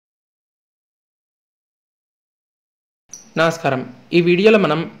నమస్కారం. ఈ వీడియోలో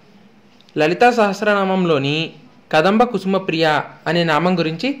మనం లలితా సహస్రనామంలోని కదంబకుసుమప్రియ అనే నామం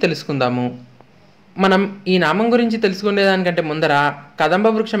గురించి తెలుసుకుందాము. మనం ఈ నామం గురించి తెలుసుకునేదానికంటే ముందర కదంబ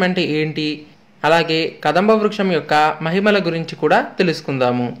వృక్షం అంటే ఏంటి, అలాగే కదంబ వృక్షం యొక్క మహిమల గురించి కూడా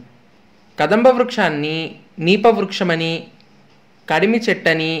తెలుసుకుందాము. కదంబ వృక్షాన్ని నీప వృక్షమని, కడిమి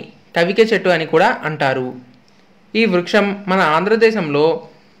చెట్టని, కవిక చెట్టు అని కూడా అంటారు. ఈ వృక్షం మన ఆంధ్రదేశంలో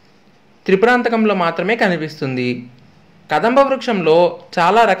త్రిపురాంతకంలో మాత్రమే కనిపిస్తుంది. కదంబ వృక్షంలో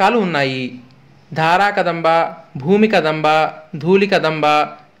చాలా రకాలు ఉన్నాయి. ధారా కదంబ, భూమి కదంబ, ధూళి కదంబ,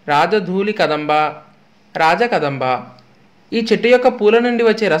 రాజధూళి కదంబ, రాజకదంబ. ఈ చెట్టు యొక్క పూల నుండి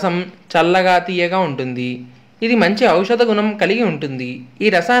వచ్చే రసం చల్లగా తీయగా ఉంటుంది. ఇది మంచి ఔషధ గుణం కలిగి ఉంటుంది. ఈ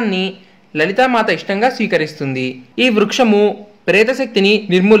రసాన్ని లలితామాత ఇష్టంగా స్వీకరిస్తుంది. ఈ వృక్షము ప్రేతశక్తిని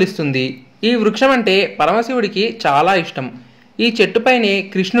నిర్మూలిస్తుంది. ఈ వృక్షం అంటే పరమశివుడికి చాలా ఇష్టం. ఈ చెట్టుపైనే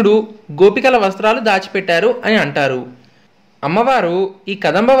కృష్ణుడు గోపికల వస్త్రాలు దాచిపెట్టారు అని అంటారు. అమ్మవారు ఈ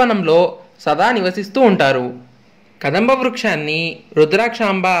కదంబవనంలో సదా నివసిస్తూ ఉంటారు. కదంబ వృక్షాన్ని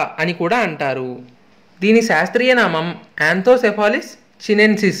రుద్రాక్షాంబ అని కూడా అంటారు. దీని శాస్త్రీయ నామం యాంథోసెఫాలిస్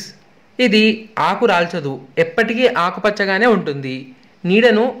చినెన్సిస్. ఇది ఆకు రాల్చదు, ఎప్పటికీ ఆకుపచ్చగానే ఉంటుంది.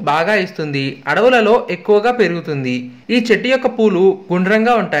 నీడను బాగా ఇస్తుంది. అడవులలో ఎక్కువగా పెరుగుతుంది. ఈ చెట్టు యొక్క పూలు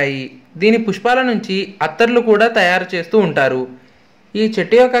గుండ్రంగా ఉంటాయి. దీని పుష్పాల నుంచి అత్తర్లు కూడా తయారు చేస్తూ ఉంటారు. ఈ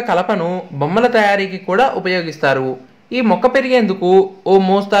చెట్టు యొక్క కలపను బొమ్మల తయారీకి కూడా ఉపయోగిస్తారు. ఈ మొక్క పెరిగేందుకు ఓ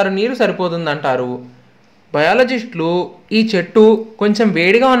మోస్తారు నీరు సరిపోతుందంటారు. బయాలజిస్టులు ఈ చెట్టు కొంచెం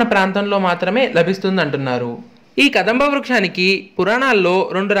వేడిగా ఉన్న ప్రాంతంలో మాత్రమే లభిస్తుందంటున్నారు. ఈ కదంబ వృక్షానికి పురాణాల్లో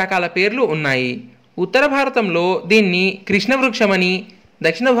 2 రకాల పేర్లు ఉన్నాయి. ఉత్తర భారతంలో దీన్ని కృష్ణ వృక్షమని,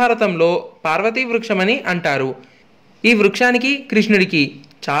 దక్షిణ భారతంలో పార్వతీ వృక్షమని అంటారు. ఈ వృక్షానికి కృష్ణుడికి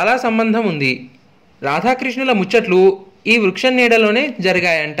చాలా సంబంధం ఉంది. రాధాకృష్ణుల ముచ్చట్లు ఈ వృక్షం నీడలోనే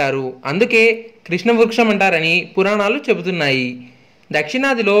జరిగాయంటారు. అందుకే కృష్ణ వృక్షం అంటారని పురాణాలు చెబుతున్నాయి.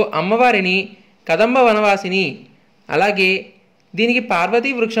 దక్షిణాదిలో అమ్మవారిని కదంబ వనవాసిని, అలాగే దీనికి పార్వతీ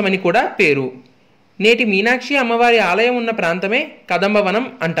వృక్షమని కూడా పేరు. నేటి మీనాక్షి అమ్మవారి ఆలయం ఉన్న ప్రాంతమే కదంబవనం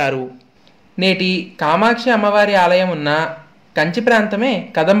అంటారు. నేటి కామాక్షి అమ్మవారి ఆలయం ఉన్న కంచి ప్రాంతమే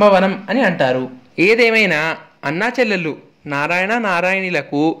కదంబవనం అని అంటారు. ఏదేమైనా అన్నా చెల్లెళ్ళు నారాయణ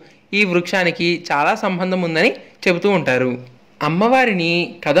నారాయణులకు ఈ వృక్షానికి చాలా సంబంధం ఉందని చెబుతూ ఉంటారు. అమ్మవారిని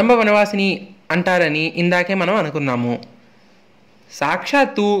కదంబ వనవాసిని అంటారని ఇందాకే మనం అనుకున్నాము.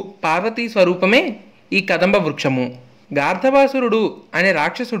 సాక్షాత్తు పార్వతీ స్వరూపమే ఈ కదంబ వృక్షము. గార్ధబాసురుడు అనే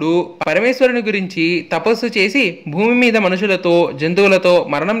రాక్షసుడు పరమేశ్వరుని గురించి తపస్సు చేసి భూమి మీద మనుషులతో జంతువులతో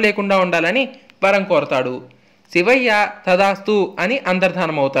మరణం లేకుండా ఉండాలని వరం కోరతాడు. శివయ్య తదాస్తు అని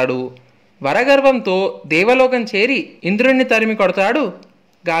అంతర్ధానమవుతాడు. వరగర్వంతో దేవలోకం చేరి ఇంద్రుణ్ణి తరిమి కొడతాడు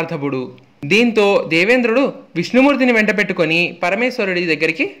గార్ధపుడు. దీంతో దేవేంద్రుడు విష్ణుమూర్తిని వెంట పెట్టుకొని పరమేశ్వరుడి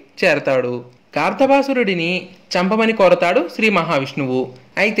దగ్గరికి చేరతాడు. గార్ధబాసురుడిని చంపమని కోరతాడు శ్రీ మహావిష్ణువు.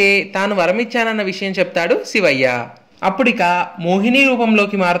 అయితే తాను వరమిచ్చానన్న విషయం చెప్తాడు శివయ్య. అప్పుడిక మోహిని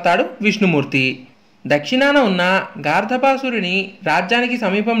రూపంలోకి మారతాడు విష్ణుమూర్తి. దక్షిణాన ఉన్న గార్ధబాసురుని రాజ్యానికి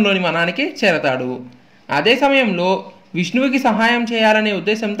సమీపంలోని వనానికి చేరతాడు. అదే సమయంలో విష్ణువుకి సహాయం చేయాలనే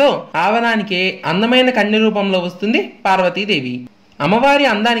ఉద్దేశంతో ఆ వనానికే అందమైన కన్య రూపంలో వస్తుంది పార్వతీదేవి. అమ్మవారి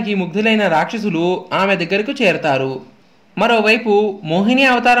అందానికి ముగ్ధులైన రాక్షసులు ఆమె దగ్గరకు చేరతారు. మరోవైపు మోహిని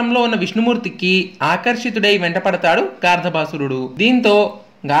అవతారంలో ఉన్న విష్ణుమూర్తికి ఆకర్షితుడై వెంటపడతాడు గార్ధబాసురుడు. దీంతో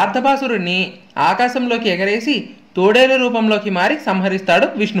గార్ధబాసురుడిని ఆకాశంలోకి ఎగరేసి తోడేలు రూపంలోకి మారి సంహరిస్తాడు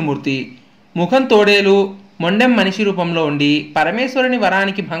విష్ణుమూర్తి. ముఖం తోడేలు, మొండెం మనిషి రూపంలో ఉండి పరమేశ్వరుని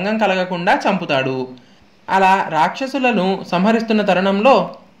వరానికి భంగం కలగకుండా చంపుతాడు. అలా రాక్షసులను సంహరిస్తున్న తరుణంలో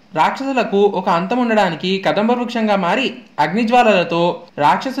రాక్షసులకు ఒక అంతం ఉండడానికి కదంబ వృక్షంగా మారి అగ్నిజ్వాలలతో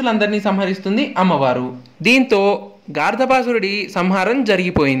రాక్షసులందరినీ సంహరిస్తుంది అమ్మవారు. దీంతో గార్ధబాసురుడి సంహారం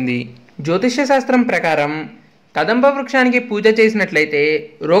జరిగిపోయింది. జ్యోతిష్య శాస్త్రం ప్రకారం కదంబ వృక్షానికి పూజ చేసినట్లయితే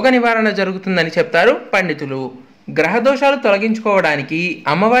రోగ నివారణ జరుగుతుందని చెప్తారు పండితులు. గ్రహదోషాలు తొలగించుకోవడానికి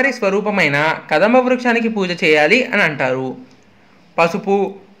అమ్మవారి స్వరూపమైన కదంబ వృక్షానికి పూజ చేయాలి అని అంటారు. పసుపు,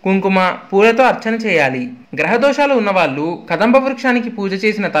 కుంకుమ, పూలతో అర్చన చేయాలి. గ్రహదోషాలు ఉన్నవాళ్ళు కదంబ వృక్షానికి పూజ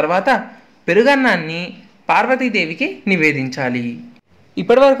చేసిన తర్వాత పెరుగన్నాన్ని పార్వతీదేవికి నివేదించాలి.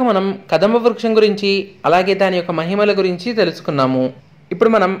 ఇప్పటివరకు మనం కదంబ వృక్షం గురించి, అలాగే దాని యొక్క మహిమల గురించి తెలుసుకున్నాము. ఇప్పుడు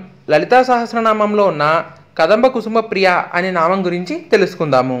మనం లలితా సహస్రనామంలో ఉన్న కదంబకుసుమప్రియ అనే నామం గురించి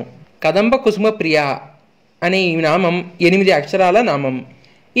తెలుసుకుందాము. కదంబకుసుమప్రియ అనే ఈ నామం 8 అక్షరాల నామం.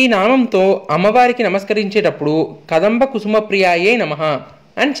 ఈ నామంతో అమ్మవారికి నమస్కరించేటప్పుడు కదంబకుసుమప్రియాయే నమః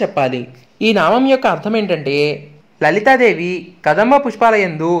అని చెప్పాలి. ఈ నామం యొక్క అర్థం ఏంటంటే లలితాదేవి కదంబ పుష్పాల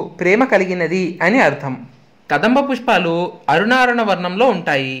యందు ప్రేమ కలిగినది అని అర్థం. కదంబ పుష్పాలు అరుణారుణ వర్ణంలో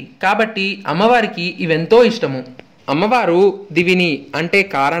ఉంటాయి కాబట్టి అమ్మవారికి ఇవెంతో ఇష్టము. అమ్మవారు దివిని అంటే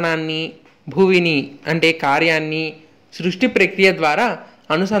కారణాన్ని, భువిని అంటే కార్యాన్ని, సృష్టి ప్రక్రియ ద్వారా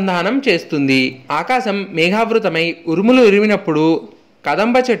అనుసంధానం చేస్తుంది. ఆకాశం మేఘావృతమై ఉరుములు ఉరిమినప్పుడు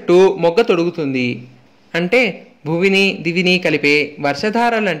కదంబ చెట్టు మొగ్గ తొడుగుతుంది. అంటే భూమిని దివిని కలిపే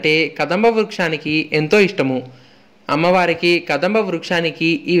వర్షధారలంటే కదంబ వృక్షానికి ఎంతో ఇష్టము. అమ్మవారికి కదంబ వృక్షానికి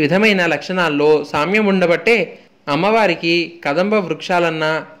ఈ విధమైన లక్షణాల్లో సామ్యం ఉండబట్టే అమ్మవారికి కదంబ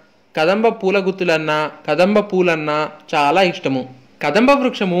వృక్షాలన్నా, కదంబ పూల గుత్తులన్నా, కదంబ పూలన్నా చాలా ఇష్టము. కదంబ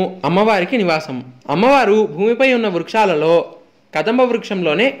వృక్షము అమ్మవారికి నివాసం. అమ్మవారు భూమిపై ఉన్న వృక్షాలలో కదంబ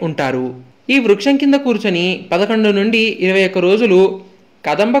వృక్షంలోనే ఉంటారు. ఈ వృక్షం కింద కూర్చొని 11 నుండి 21 రోజులు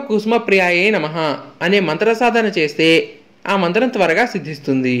కదంబకుసుమప్రియాయే నమః అనే మంత్ర సాధన చేస్తే ఆ మంత్రం త్వరగా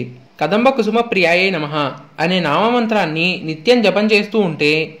సిద్ధిస్తుంది. కదంబకుసుమప్రియాయే నమః అనే నామమంత్రాన్ని నిత్యం జపం చేస్తూ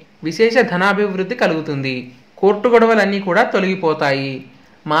ఉంటే విశేష ధనాభివృద్ధి కలుగుతుంది. కోర్టు గొడవలన్నీ కూడా తొలగిపోతాయి.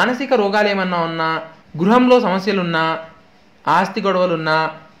 మానసిక రోగాలేమన్నా ఉన్నా, గృహంలో సమస్యలున్నా, ఆస్తి గొడవలున్నా,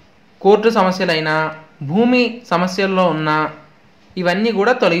 కోర్టు సమస్యలైనా, భూమి సమస్యల్లో ఉన్నా ఇవన్నీ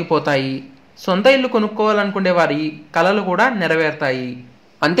కూడా తొలగిపోతాయి. సొంత ఇల్లు కొనుక్కోవాలనుకునే వారి కలలు కూడా నెరవేరుతాయి.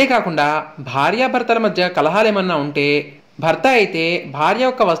 అంతేకాకుండా భార్యాభర్తల మధ్య కలహాలేమన్నా ఉంటే భర్త అయితే భార్య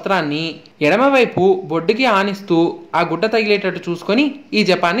యొక్క వస్త్రాన్ని ఎడమవైపు బొడ్డుకి ఆనిస్తూ ఆ గుడ్డ తగిలేటట్టు చూసుకొని ఈ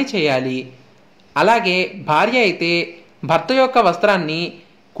జపాన్ని చేయాలి. అలాగే భార్య అయితే భర్త యొక్క వస్త్రాన్ని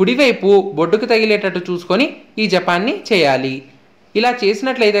కుడివైపు బొడ్డుకు తగిలేటట్టు చూసుకొని ఈ జపాన్ని చేయాలి. ఇలా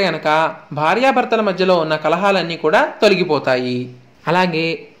చేసినట్లయితే గనక భార్యాభర్తల మధ్యలో ఉన్న కలహాలన్నీ కూడా తొలగిపోతాయి. అలాగే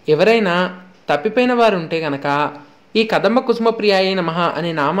ఎవరైనా తప్పిపోయిన వారు ఉంటే గనక ఈ కదంబకుసుమప్రియాయే నమః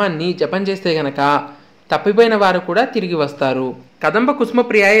అనే నామాన్ని జపం చేస్తే గనక తప్పిపోయిన వారు కూడా తిరిగి వస్తారు.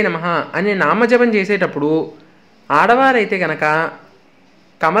 కదంబకుసుమప్రియాయే నమః అనే నామజపం చేసేటప్పుడు ఆడవారైతే గనక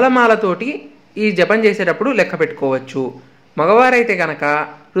కమలమాలతోటి ఈ జపం చేసేటప్పుడు లెక్క పెట్టుకోవచ్చు. మగవారైతే గనక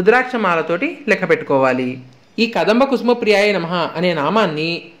రుద్రాక్షమాలతోటి లెక్క పెట్టుకోవాలి. ఈ కదంబకుసుమప్రియాయే నమః అనే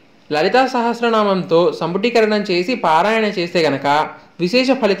నామాన్ని లలితా సహస్రనామంతో సంపుటీకరణం చేసి పారాయణ చేస్తే గనక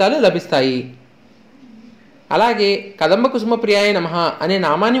విశేష ఫలితాలు లభిస్తాయి. అలాగే కదంబకుసుమప్రియాయే నమః అనే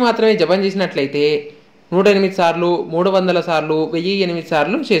నామాన్ని మాత్రమే జపం చేసినట్లయితే 108 సార్లు, 300 సార్లు, 1008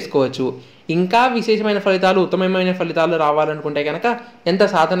 సార్లు చేసుకోవచ్చు. ఇంకా విశేషమైన ఫలితాలు, ఉత్తమమైన ఫలితాలు రావాలనుకుంటే కనుక ఎంత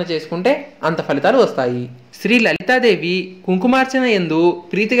సాధన చేసుకుంటే అంత ఫలితాలు వస్తాయి. శ్రీ లలితాదేవి కుంకుమార్చన యందు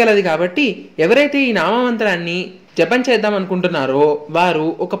ప్రీతి గలది కాబట్టి ఎవరైతే ఈ నామమంత్రాన్ని జపం చేద్దాం అనుకుంటున్నారో వారు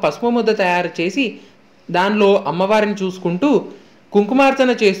ఒక పసుపు ముద్ద తయారు చేసి దానిలో అమ్మవారిని చూసుకుంటూ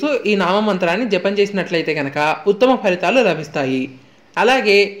కుంకుమార్చన చేస్తూ ఈ నామమంత్రాన్ని జపం చేసినట్లయితే కనుక ఉత్తమ ఫలితాలు లభిస్తాయి.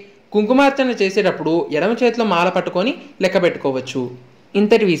 అలాగే కుంకుమార్చన చేసేటప్పుడు ఎడమ చేతిలో మాల పట్టుకొని లెక్క పెట్టుకోవచ్చు.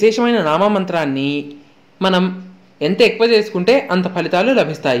 ఇంతటి విశేషమైన నామమంత్రాన్ని మనం ఎంత ఎక్కువ చేసుకుంటే అంత ఫలితాలు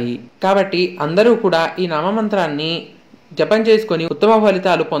లభిస్తాయి. కాబట్టి అందరూ కూడా ఈ నామమంత్రాన్ని జపం చేసుకొని ఉత్తమ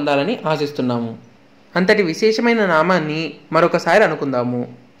ఫలితాలు పొందాలని ఆశిస్తున్నాము. అంతటి విశేషమైన నామాన్ని మరొకసారి అనుకుందాము.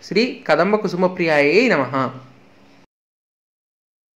 శ్రీ కదంబకుసుమప్రియాయే నమః.